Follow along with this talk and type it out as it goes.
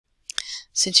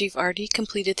Since you've already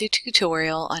completed the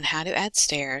tutorial on how to add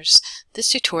stairs, this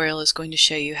tutorial is going to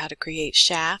show you how to create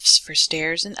shafts for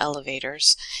stairs and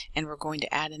elevators, and we're going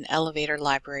to add an elevator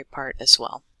library part as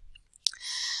well.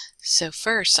 So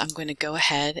first I'm going to go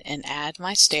ahead and add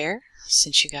my stair,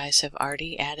 since you guys have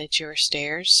already added your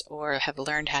stairs or have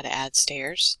learned how to add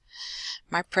stairs.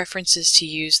 My preference is to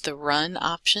use the run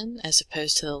option as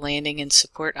opposed to the landing and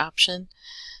support option.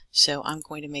 So I'm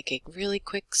going to make a really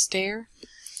quick stair.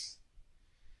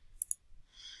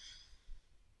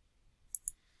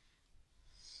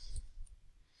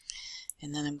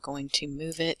 And then I'm going to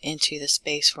move it into the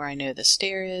space where I know the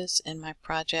stair is in my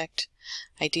project.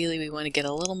 Ideally we want to get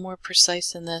a little more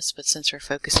precise than this, but since we're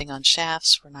focusing on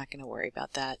shafts, we're not going to worry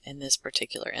about that in this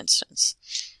particular instance.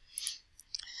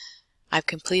 I've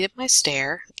completed my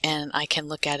stair and I can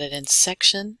look at it in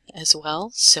section as well.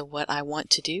 So what I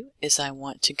want to do is I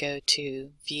want to go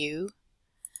to View,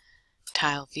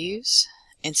 Tile Views,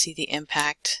 and see the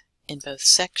impact in both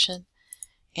section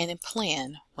and in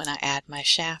plan when I add my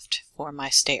shaft for my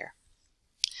stair.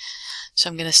 So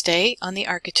I'm going to stay on the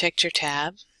Architecture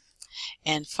tab,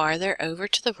 and farther over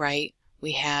to the right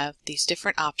we have these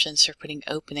different options for putting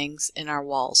openings in our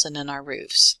walls and in our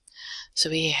roofs. So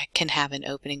we can have an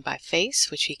opening by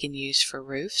face, which we can use for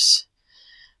roofs.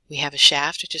 We have a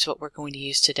shaft, which is what we're going to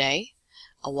use today.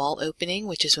 A wall opening,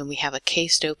 which is when we have a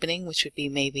cased opening, which would be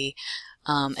maybe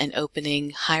an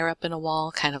opening higher up in a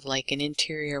wall, kind of like an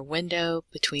interior window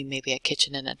between maybe a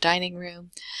kitchen and a dining room.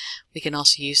 We can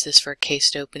also use this for a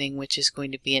cased opening, which is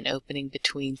going to be an opening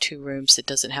between two rooms that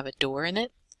doesn't have a door in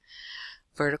it.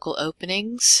 Vertical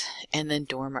openings, and then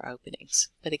dormer openings.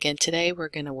 But again, today we're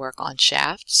going to work on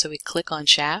shaft. So we click on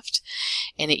shaft,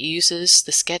 and it uses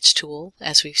the sketch tool,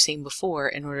 as we've seen before,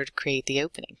 in order to create the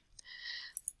opening.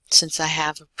 Since I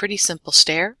have a pretty simple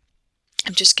stair,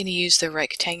 I'm just going to use the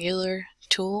rectangular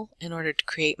tool in order to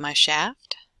create my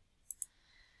shaft.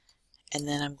 And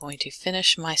then I'm going to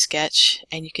finish my sketch,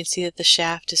 and you can see that the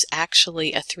shaft is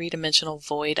actually a three-dimensional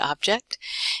void object,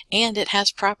 and it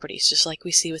has properties just like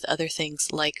we see with other things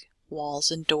like walls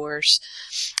and doors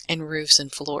and roofs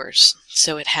and floors.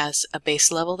 So it has a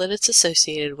base level that it's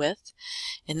associated with.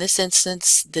 In this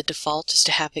instance, the default is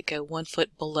to have it go 1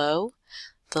 foot below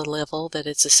the level that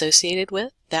it's associated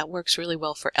with. That works really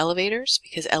well for elevators,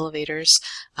 because elevators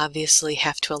obviously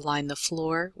have to align the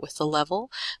floor with the level,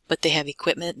 but they have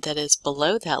equipment that is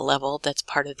below that level that's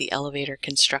part of the elevator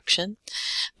construction.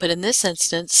 But in this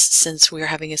instance, since we're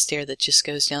having a stair that just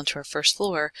goes down to our first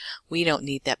floor, we don't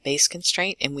need that base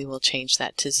constraint, and we will change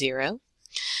that to 0.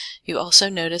 You also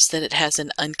notice that it has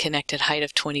an unconnected height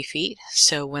of 20 feet.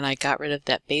 So when I got rid of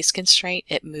that base constraint,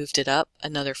 it moved it up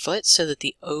another foot so that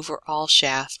the overall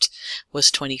shaft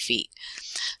was 20 feet.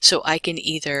 So I can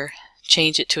either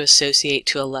change it to associate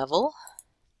to a level,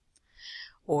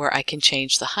 or I can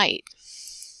change the height.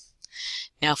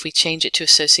 Now if we change it to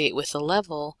associate with the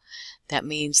level, that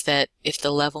means that if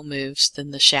the level moves,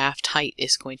 then the shaft height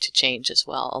is going to change as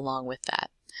well along with that.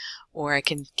 Or I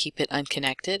can keep it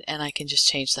unconnected and I can just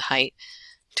change the height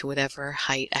to whatever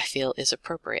height I feel is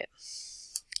appropriate.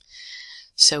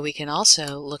 So we can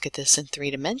also look at this in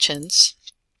 3 dimensions,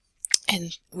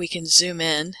 and we can zoom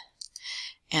in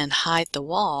and hide the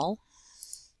wall.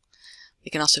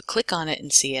 We can also click on it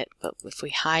and see it, but if we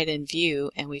hide in view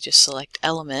and we just select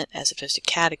element as opposed to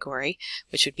category,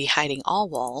 which would be hiding all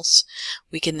walls,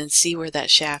 we can then see where that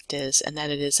shaft is and that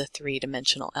it is a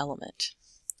 3-dimensional element.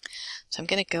 So I'm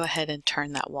going to go ahead and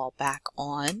turn that wall back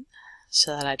on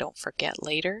so that I don't forget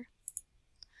later.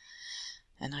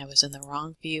 And I was in the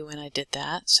wrong view when I did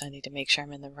that, so I need to make sure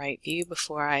I'm in the right view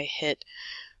before I hit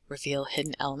Reveal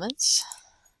Hidden Elements.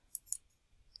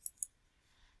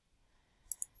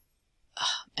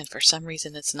 And for some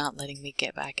reason it's not letting me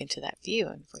get back into that view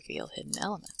and reveal hidden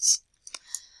elements.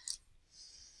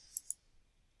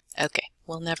 Okay,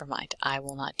 well never mind. I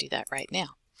will not do that right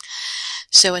now.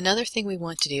 So another thing we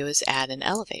want to do is add an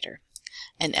elevator.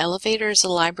 An elevator is a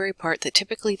library part that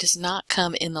typically does not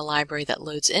come in the library that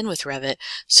loads in with Revit,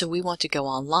 so we want to go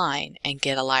online and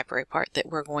get a library part that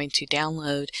we're going to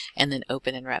download and then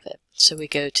open in Revit. So we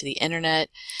go to the internet,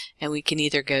 and we can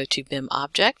either go to BIM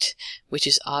Object, which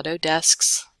is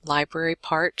Autodesk's library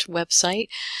part website,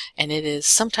 and it is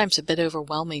sometimes a bit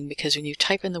overwhelming because when you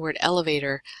type in the word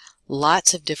elevator,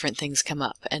 lots of different things come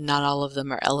up, and not all of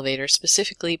them are elevators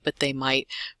specifically, but they might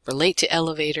relate to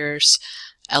elevators.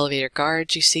 Elevator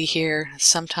guards you see here,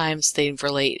 sometimes they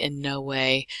relate in no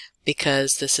way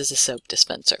because this is a soap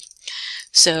dispenser.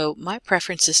 So my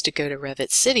preference is to go to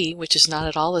Revit City, which is not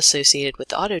at all associated with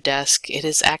Autodesk. It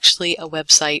is actually a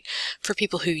website for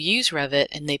people who use Revit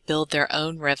and they build their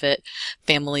own Revit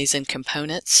families and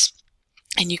components.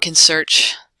 and you can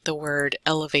search the word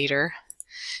elevator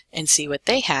and see what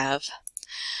they have.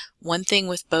 One thing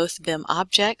with both BIM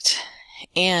Object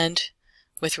and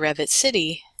with Revit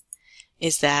City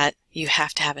is that you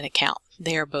have to have an account.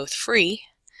 They are both free,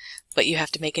 but you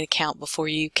have to make an account before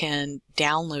you can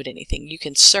download anything. You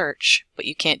can search, but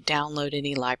you can't download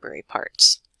any library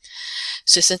parts.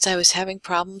 So since I was having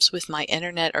problems with my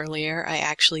internet earlier, I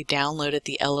actually downloaded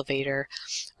the elevator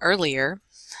earlier.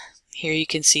 Here you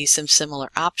can see some similar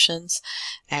options.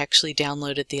 I actually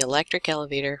downloaded the electric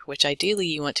elevator, which ideally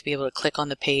you want to be able to click on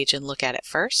the page and look at it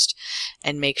first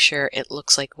and make sure it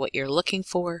looks like what you're looking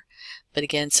for. But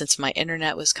again, since my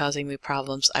internet was causing me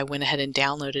problems, I went ahead and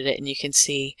downloaded it, and you can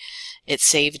see it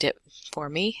saved it for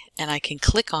me, and I can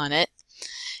click on it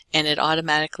and it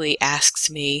automatically asks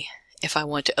me if I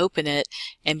want to open it,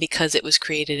 and because it was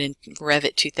created in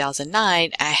Revit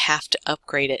 2009, I have to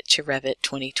upgrade it to Revit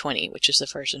 2020, which is the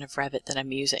version of Revit that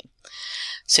I'm using.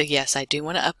 So yes, I do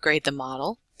want to upgrade the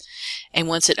model, and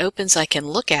once it opens I can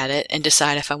look at it and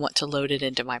decide if I want to load it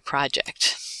into my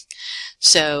project.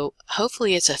 So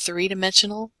hopefully it's a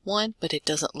three-dimensional one, but it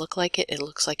doesn't look like it. It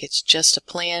looks like it's just a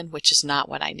plan, which is not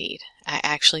what I need. I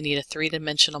actually need a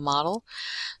three-dimensional model,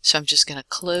 so I'm just going to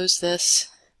close this.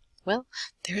 Well,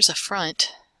 there's a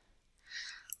front.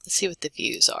 Let's see what the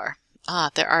views are.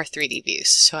 There are 3D views.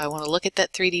 So I want to look at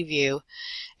that 3D view,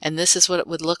 and this is what it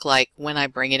would look like when I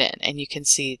bring it in. And you can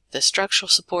see the structural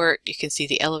support, you can see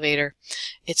the elevator.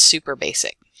 It's super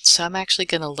basic. So I'm actually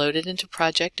going to load it into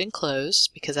project and close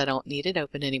because I don't need it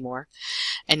open anymore.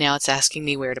 And now it's asking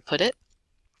me where to put it.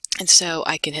 And so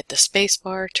I can hit the space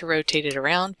bar to rotate it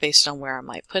around based on where I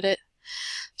might put it.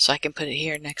 So I can put it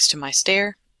here next to my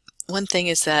stair. One thing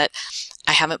is that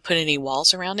I haven't put any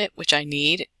walls around it, which I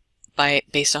need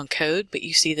based on code, but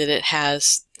you see that it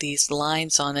has these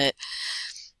lines on it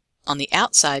on the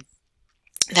outside.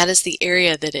 That is the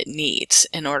area that it needs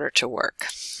in order to work.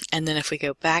 And then if we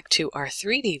go back to our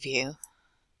 3D view,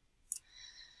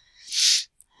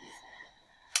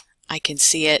 I can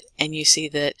see it, and you see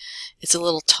that it's a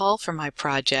little tall for my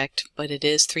project, but it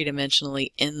is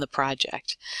three-dimensionally in the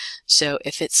project. So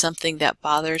if it's something that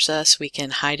bothers us, we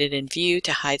can hide it in view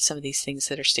to hide some of these things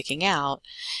that are sticking out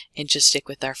and just stick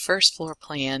with our first floor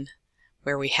plan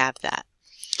where we have that.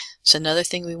 So another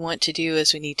thing we want to do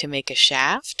is we need to make a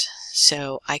shaft.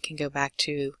 So I can go back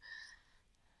to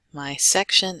my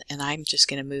section and I'm just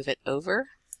going to move it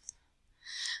over.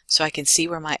 So I can see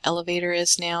where my elevator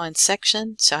is now in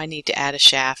section, so I need to add a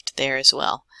shaft there as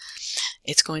well.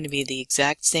 It's going to be the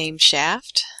exact same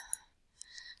shaft.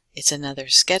 It's another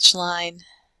sketch line,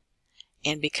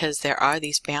 and because there are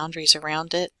these boundaries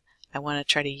around it, I want to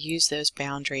try to use those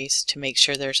boundaries to make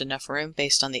sure there's enough room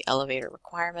based on the elevator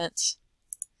requirements.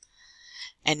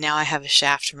 And now I have a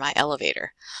shaft for my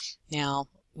elevator. Now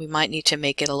we might need to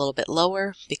make it a little bit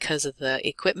lower because of the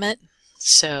equipment,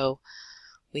 so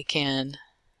we can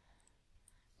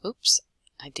oops,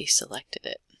 I deselected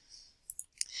it.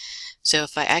 So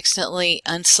if I accidentally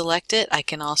unselect it, I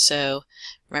can also,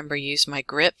 remember, use my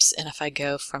grips, and if I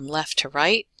go from left to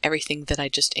right, everything that I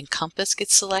just encompass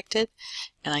gets selected,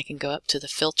 and I can go up to the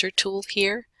filter tool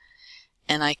here,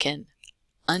 and I can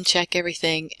uncheck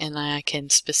everything, and I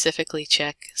can specifically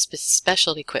check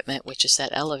special equipment, which is that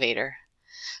elevator,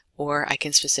 or I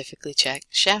can specifically check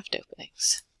shaft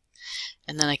openings.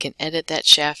 And then I can edit that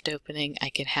shaft opening. I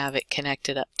can have it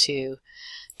connected up to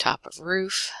top of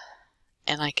roof,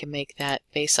 and I can make that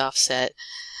base offset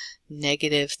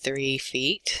 -3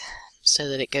 feet so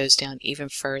that it goes down even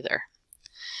further.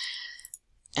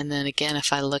 And then again,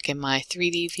 if I look in my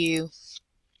 3D view,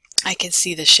 I can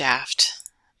see the shaft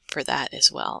for that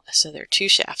as well. So there are two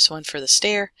shafts, one for the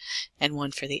stair and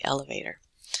one for the elevator.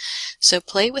 So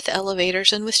play with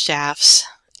elevators and with shafts,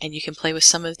 and you can play with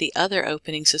some of the other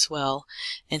openings as well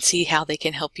and see how they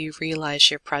can help you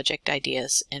realize your project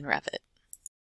ideas in Revit.